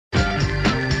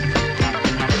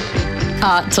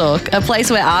Art Talk, a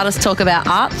place where artists talk about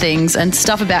art things and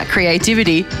stuff about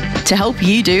creativity to help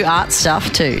you do art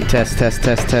stuff too. Test.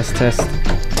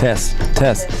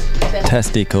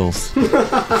 Testicles. Wow,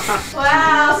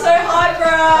 so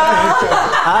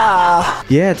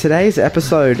hyper! Yeah, today's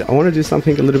episode, I want to do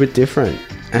something a little bit different.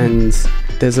 And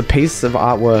there's a piece of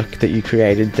artwork that you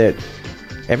created that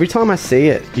every time I see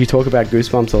it, you talk about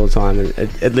goosebumps all the time, and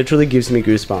it literally gives me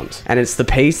goosebumps. And it's the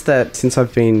piece that, since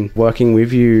I've been working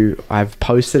with you, I've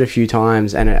posted a few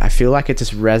times, and I feel like it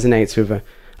just resonates with a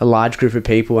large group of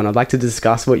people, and I'd like to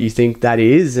discuss what you think that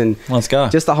is, and let's go.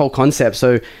 Just the whole concept.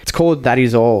 So it's called That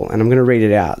Is All, and I'm going to read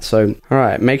it out. So, all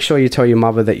right, make sure you tell your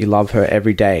mother that you love her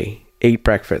every day. Eat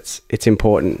breakfast. It's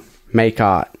important. Make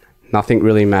art. Nothing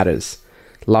really matters.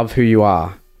 Love who you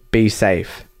are. Be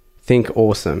safe. Think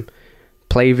awesome.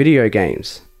 Play video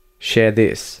games. Share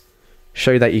this.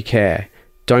 Show that you care.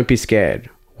 Don't be scared.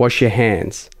 Wash your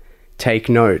hands. Take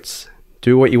notes.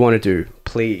 Do what you want to do.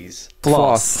 Please.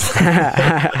 Floss.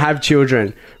 Have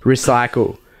children.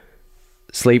 Recycle.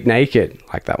 Sleep naked.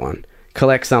 Like that one.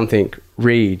 Collect something.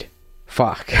 Read.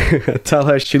 Fuck. Tell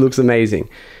her she looks amazing.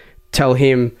 Tell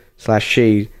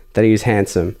him/she that he is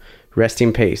handsome. Rest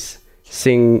in peace.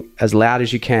 Sing as loud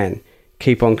as you can.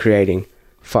 Keep on creating.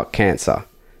 Fuck cancer.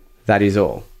 That is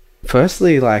all.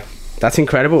 Firstly, like, that's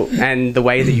incredible. And the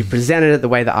way that you presented it, the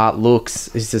way the art looks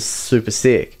is just super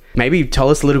sick. Maybe tell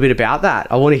us a little bit about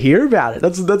that. I want to hear about it.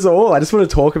 That's all. I just want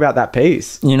to talk about that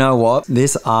piece. You know what?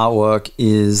 This artwork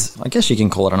is, I guess you can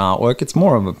call it an artwork. It's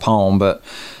more of a poem, but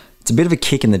it's a bit of a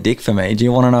kick in the dick for me. Do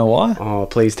you want to know why? Oh,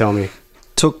 please tell me.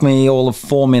 Took me all of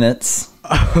 4 minutes.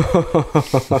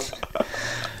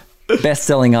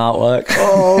 Best-selling artwork.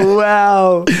 Oh,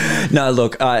 wow. No,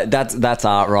 look, that's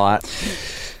art, right?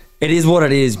 It is what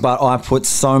it is, but I put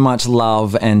so much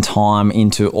love and time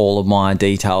into all of my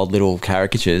detailed little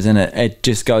caricatures, and it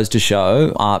just goes to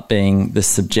show, art being the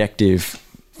subjective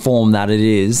form that it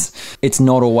is, it's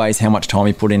not always how much time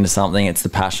you put into something, it's the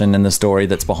passion and the story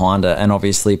that's behind it. And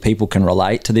obviously people can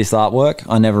relate to this artwork.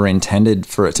 I never intended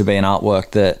for it to be an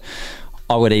artwork that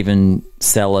I would even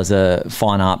sell as a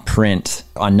fine art print.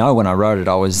 I know when I wrote it,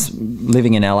 I was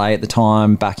living in LA at the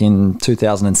time, back in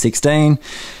 2016,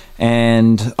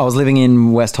 and I was living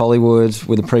in West Hollywood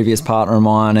with a previous partner of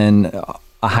mine, and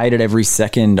I hated every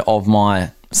second of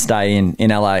my stay in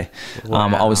LA. Wow.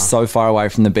 I was so far away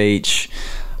from the beach.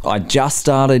 I just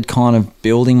started kind of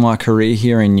building my career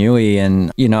here in Newey,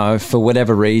 and, you know, for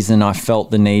whatever reason, I felt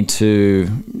the need to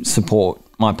support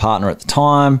my partner at the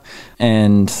time,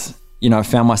 and, you know,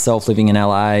 found myself living in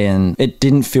LA, and it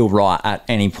didn't feel right at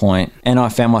any point. And I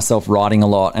found myself writing a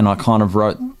lot, and I kind of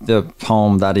wrote the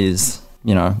poem that is,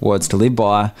 you know, Words to Live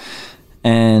By,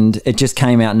 and it just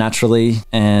came out naturally.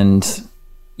 And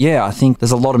yeah, I think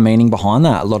there's a lot of meaning behind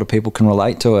that. A lot of people can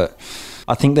relate to it.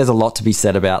 I think there's a lot to be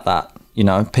said about that. You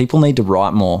know, people need to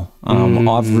write more.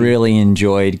 I've really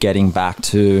enjoyed getting back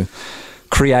to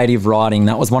creative writing.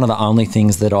 That was one of the only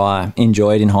things that I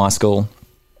enjoyed in high school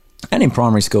and in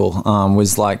primary school,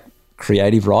 was like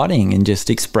creative writing and just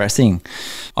expressing.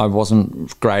 I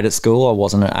wasn't great at school. I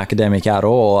wasn't an academic at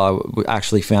all. I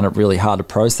actually found it really hard to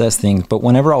process things. But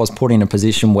whenever I was put in a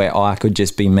position where I could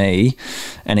just be me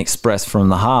and express from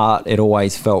the heart, it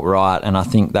always felt right. And I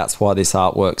think that's why this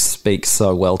artwork speaks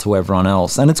so well to everyone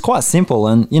else. And it's quite simple.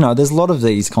 And, you know, there's a lot of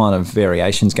these kind of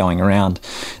variations going around.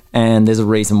 And there's a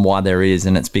reason why there is,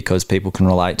 and it's because people can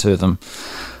relate to them.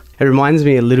 It reminds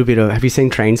me a little bit of, have you seen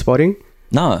Trainspotting?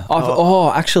 No.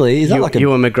 Actually, is that like a...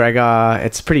 Ewan McGregor,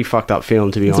 it's a pretty fucked up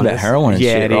film, to be honest. It's about heroin and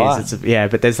shit, right? It is. Yeah,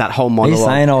 but there's that whole Are monologue. you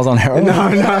saying I was on heroin? No,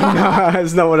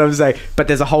 that's not what I'm saying. But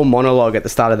there's a whole monologue at the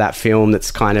start of that film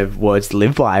that's kind of words to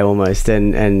live by almost,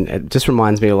 and it just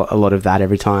reminds me a lot of that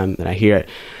every time that I hear it.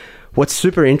 What's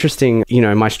super interesting, you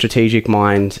know, my strategic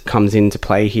mind comes into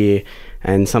play here,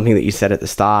 and something that you said at the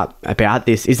start about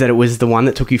this is that it was the one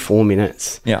that took you 4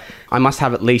 minutes. Yeah. I must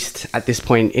have at least, at this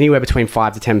point, anywhere between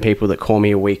 5 to 10 people that call me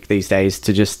a week these days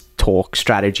to just talk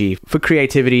strategy for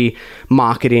creativity,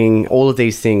 marketing, all of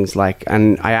these things.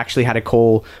 And I actually had a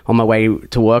call on my way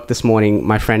to work this morning.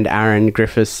 My friend Aaron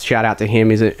Griffiths, shout out to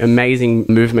him, is an amazing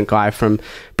movement guy from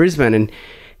Brisbane, and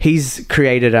he's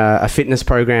created a fitness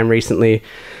program recently,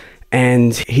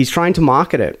 and he's trying to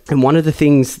market it. And one of the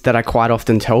things that I quite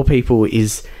often tell people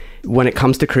is, when it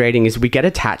comes to creating, is we get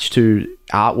attached to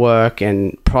artwork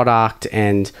and product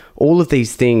and all of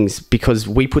these things because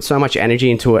we put so much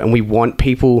energy into it, and we want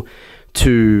people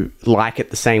to like it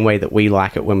the same way that we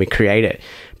like it when we create it.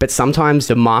 But sometimes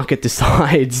the market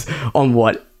decides on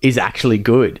what is actually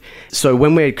good. So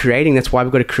when we're creating, that's why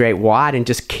we've got to create wide and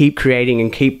just keep creating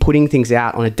and keep putting things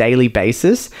out on a daily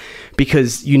basis,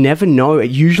 because you never know.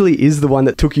 It usually is the one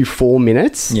that took you 4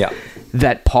 minutes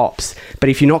that pops. But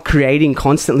if you're not creating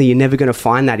constantly, you're never going to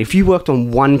find that. If you worked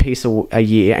on one piece a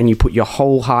year and you put your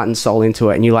whole heart and soul into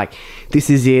it and you're like, this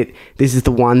is it, this is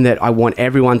the one that I want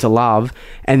everyone to love,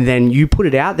 and then you put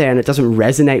it out there and it doesn't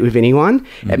resonate with anyone,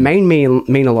 it may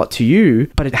mean a lot to you,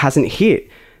 but it hasn't hit.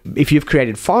 If you've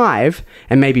created 5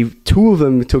 and maybe 2 of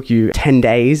them took you 10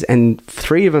 days and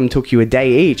 3 of them took you a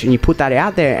day each, and you put that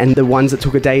out there and the ones that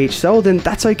took a day each sold, then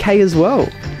that's okay as well.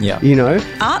 Yeah. You know?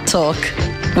 Art Talk.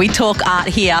 We talk art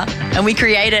here and we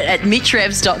create it at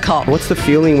mitchrevs.com. What's the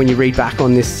feeling when you read back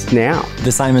on this now?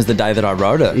 The same as the day that I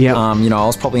wrote it. Yeah. I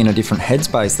was probably in a different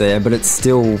headspace there, but it's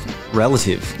still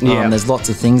relative. Yeah. There's lots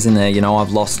of things in there.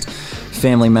 I've lost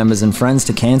family members and friends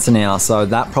to cancer now, so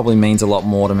that probably means a lot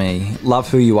more to me. Love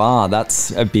who you are.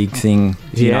 That's a big thing,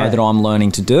 that I'm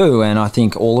learning to do, and I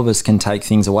think all of us can take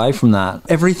things away from that.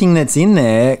 Everything that's in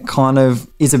there kind of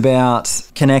is about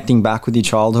connecting back with your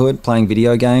childhood, playing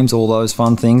video games, all those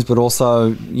fun things, but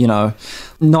also,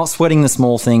 not sweating the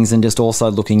small things and just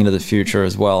also looking into the future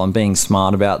as well and being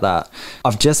smart about that.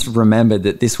 I've just remembered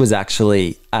that this was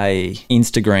actually a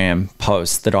Instagram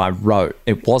post that I wrote.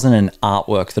 It wasn't an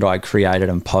artwork that I created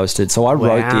and posted. So I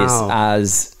wrote this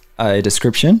as a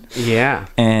description. Yeah.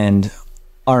 And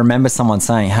I remember someone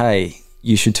saying, hey,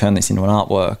 you should turn this into an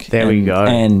artwork. There we go.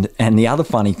 And the other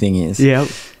funny thing is,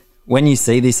 when you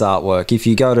see this artwork, if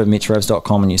you go to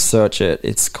mitchrevs.com and you search it,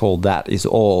 it's called That Is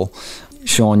All.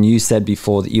 Sean, you said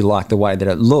before that you liked the way that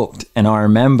it looked, and I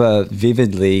remember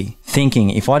vividly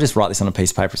thinking, if I just write this on a piece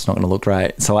of paper, it's not going to look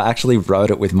great. So I actually wrote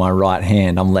it with my right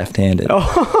hand. I'm left-handed.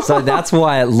 So that's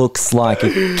why it looks like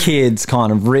a kid's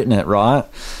kind of written it, right?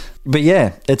 But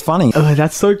yeah, it's funny. Oh,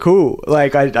 that's so cool.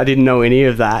 Like, I didn't know any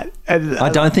of that. I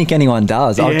don't think anyone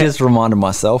does. I've just reminded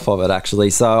myself of it, actually.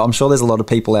 So I'm sure there's a lot of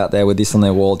people out there with this on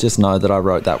their wall. Just know that I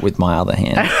wrote that with my other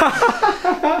hand.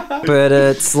 But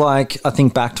it's like, I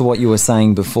think back to what you were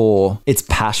saying before, it's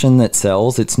passion that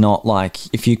sells. It's not like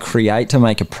if you create to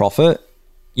make a profit,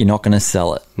 you're not going to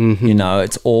sell it. Mm-hmm.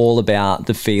 It's all about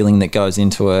the feeling that goes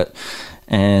into it,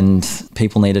 and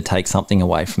people need to take something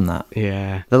away from that.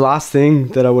 Yeah. The last thing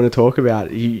that I want to talk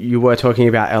about, you were talking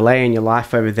about LA and your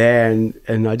life over there,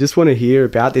 and I just want to hear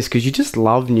about this because you just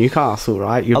love Newcastle,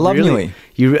 right? I love Newey.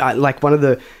 Like one of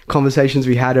the conversations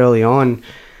we had early on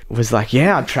was like,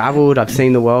 yeah, I've traveled, I've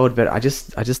seen the world, but I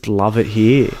just love it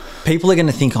here. People are going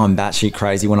to think I'm batshit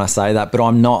crazy when I say that, but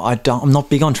I'm not. I'm not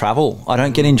big on travel. I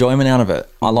don't get enjoyment out of it.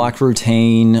 I like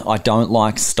routine. I don't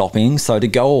like stopping. So to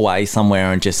go away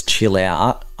somewhere and just chill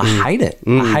out, I hate it.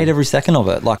 I hate every second of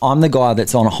it. Like, I'm the guy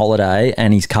that's on a holiday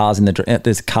and there's cars in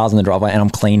the driveway and I'm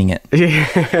cleaning it.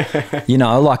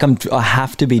 I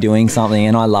have to be doing something,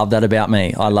 and I love that about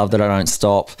me. I love that I don't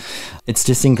stop. It's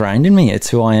just ingrained in me. It's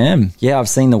who I am. Yeah, I've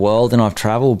seen the world and I've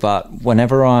traveled, but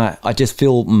whenever I just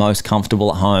feel most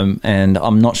comfortable at home, and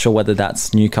I'm not sure whether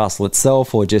that's Newcastle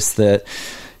itself or just that,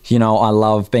 I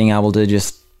love being able to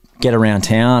just get around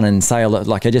town and say,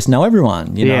 like, I just know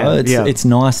everyone, It's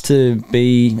nice to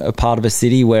be a part of a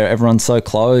city where everyone's so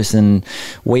close, and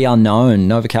we are known,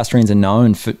 Novocastrians are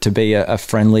known to be a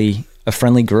friendly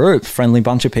group, friendly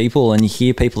bunch of people. And you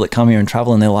hear people that come here and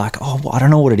travel and they're like, oh, I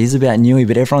don't know what it is about Newey,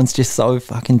 but everyone's just so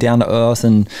fucking down to earth.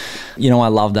 And, I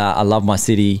love that. I love my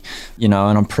city, and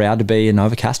I'm proud to be a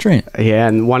Novocastrian. Yeah,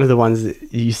 and one of the ones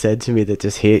that you said to me that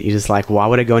just hit, you're just like, why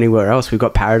would I go anywhere else? We've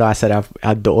got paradise at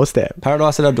our doorstep.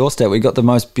 Paradise at our doorstep. We've got the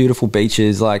most beautiful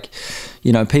beaches. Like,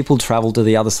 people travel to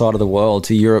the other side of the world,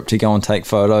 to Europe, to go and take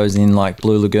photos in like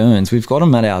blue lagoons. We've got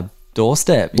them at our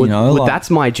doorstep, that's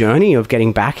my journey of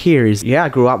getting back here. Is I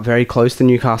grew up very close to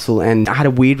Newcastle, and I had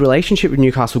a weird relationship with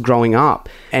Newcastle growing up,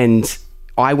 and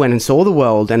I went and saw the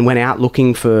world and went out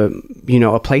looking for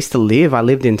a place to live. I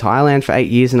lived in Thailand for 8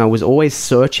 years, and I was always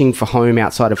searching for home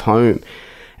outside of home.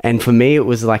 And for me, it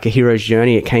was like a hero's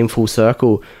journey. It came full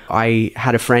circle. I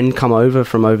had a friend come over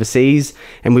from overseas,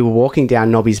 and we were walking down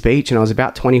Nobby's Beach, and I was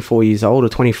about 24 years old or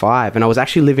 25, and I was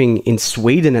actually living in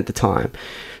Sweden at the time.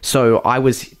 So I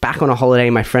was back on a holiday.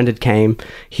 My friend had came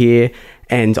here,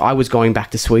 and I was going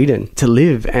back to Sweden to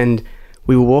live. And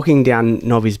we were walking down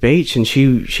Nobby's Beach, and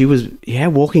she was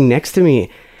walking next to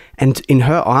me, and in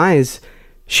her eyes,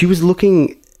 she was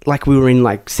looking like we were in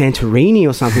like Santorini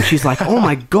or something. She's like, oh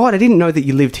my God, I didn't know that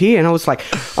you lived here. And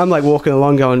I'm like walking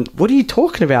along going, what are you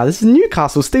talking about? This is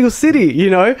Newcastle, Steel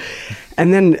City,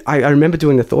 And then I remember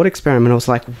doing the thought experiment. I was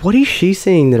like, what is she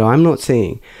seeing that I'm not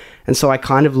seeing? And so I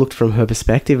kind of looked from her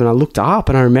perspective, and I looked up,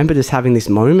 and I remember just having this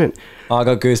moment. I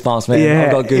got goosebumps, man.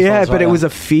 I got goosebumps. Yeah, but it was a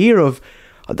fear of,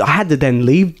 I had to then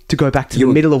leave to go back to the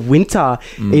middle of winter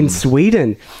in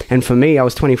Sweden. And for me, I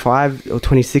was 25 or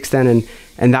 26 then,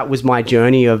 and that was my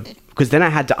journey of, because then I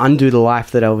had to undo the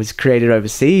life that I was created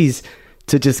overseas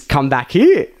to just come back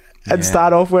here and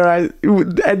start off where I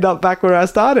end up back where I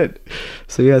started.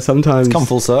 So yeah, sometimes It's come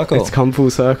full circle. It's come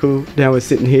full circle. Now we're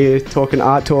sitting here talking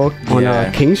art talk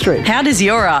on King Street. How does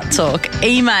your art talk?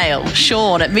 Email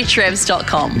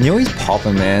Sean@mitchrevs.com. Newey's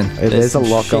popping, man. There's a some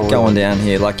lot shit going on. down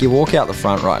here. Like, you walk out the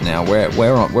front right now. We're at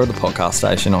the podcast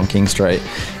station on King Street,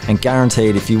 and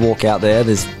guaranteed, if you walk out there,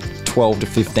 there's 12 to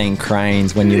 15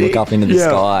 cranes when you look up into the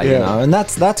sky, you know, and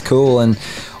that's cool. And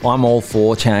I'm all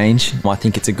for change. I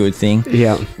think it's a good thing.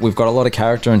 Yeah. We've got a lot of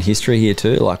character and history here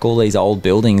too. Like, all these old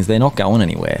buildings, they're not going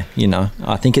anywhere, you know.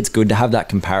 I think it's good to have that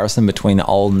comparison between the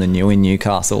old and the new in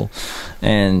Newcastle.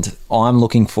 And I'm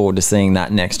looking forward to seeing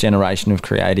that next generation of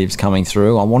creatives coming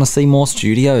through. I want to see more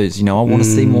studios, you know. I want to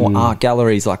see more art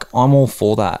galleries. Like, I'm all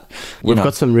for that. We've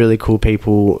got some really cool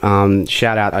people.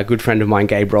 Shout out a good friend of mine,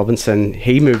 Gabe Robinson.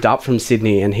 He moved up from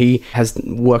Sydney and he has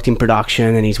worked in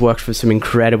production, and he's worked for some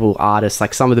incredible artists,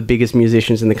 like some of the biggest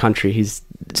musicians in the country. He's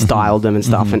styled them and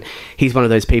stuff. And he's one of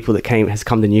those people that has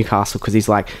come to Newcastle because he's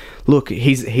like, look,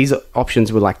 his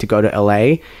options were like to go to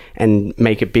LA and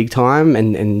make it big time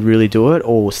and really do it,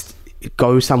 or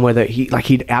go somewhere that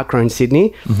he'd outgrown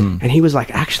Sydney. And he was like,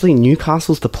 actually,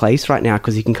 Newcastle's the place right now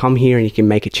because he can come here and he can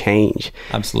make a change.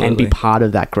 Absolutely. And be part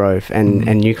of that growth. And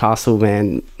Newcastle,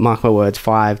 man, mark my words,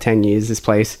 5-10 years, this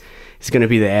place is going to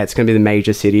be there. It's going to be the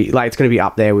major city. Like, it's going to be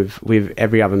up there with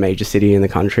every other major city in the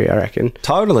country, I reckon.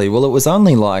 Totally. Well, it was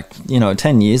only like,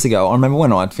 10 years ago. I remember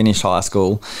when I'd finished high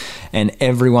school, and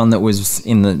everyone that was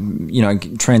in the,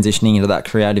 transitioning into that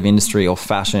creative industry or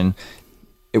fashion,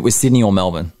 it was Sydney or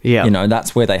Melbourne. Yeah.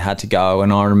 That's where they had to go.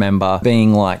 And I remember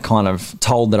being like kind of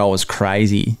told that I was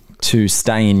crazy to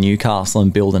stay in Newcastle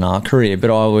and build an art career.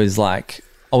 But I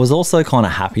was also kind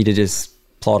of happy to just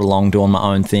plod along doing my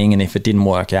own thing. And if it didn't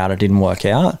work out, it didn't work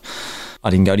out. I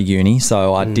didn't go to uni,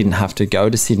 so I didn't have to go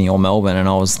to Sydney or Melbourne, and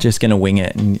I was just going to wing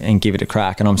it and give it a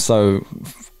crack. And I'm so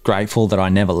grateful that I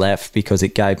never left, because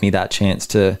it gave me that chance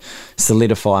to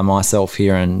solidify myself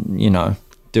here and,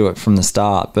 do it from the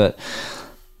start. But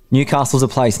Newcastle's a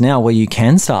place now where you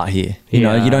can start here. You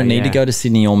don't need to go to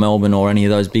Sydney or Melbourne or any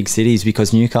of those big cities,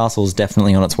 because Newcastle's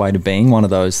definitely on its way to being one of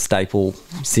those staple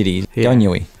cities. Yeah. Go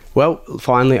Newey. Well,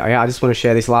 finally, I just want to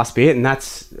share this last bit, and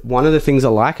that's one of the things I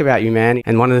like about you, man,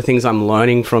 and one of the things I'm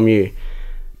learning from you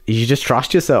is you just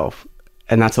trust yourself,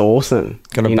 and that's awesome.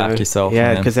 Got to back yourself,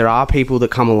 yeah, man. because there are people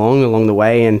that come along the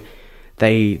way, and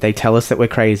they tell us that we're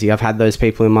crazy. I've had those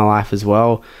people in my life as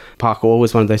well. Parkour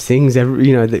was one of those things.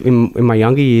 In my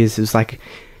younger years, it was like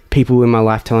people in my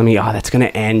life telling me, "Oh, that's going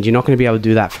to end. You're not going to be able to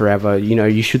do that forever.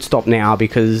 You should stop now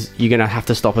because you're going to have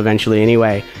to stop eventually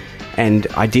anyway." And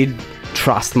I did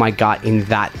trust my gut in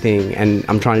that thing, and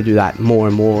I'm trying to do that more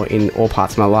and more in all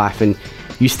parts of my life. And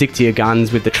you stick to your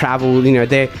guns with the travel.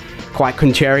 They're quite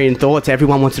contrarian thoughts.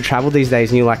 Everyone wants to travel these days,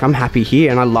 and you're like, I'm happy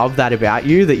here. And I love that about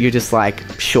you, that you're just like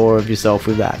sure of yourself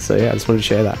with that. So yeah, I just wanted to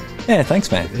share that. Yeah, thanks,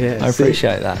 man. Yeah, I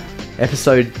appreciate that.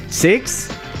 Episode 6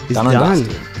 is Done and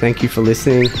dusted. Thank you for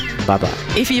listening. Bye-bye.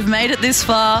 If you've made it this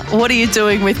far, what are you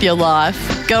doing with your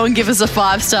life? Go and give us a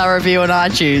 5-star review on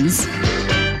iTunes.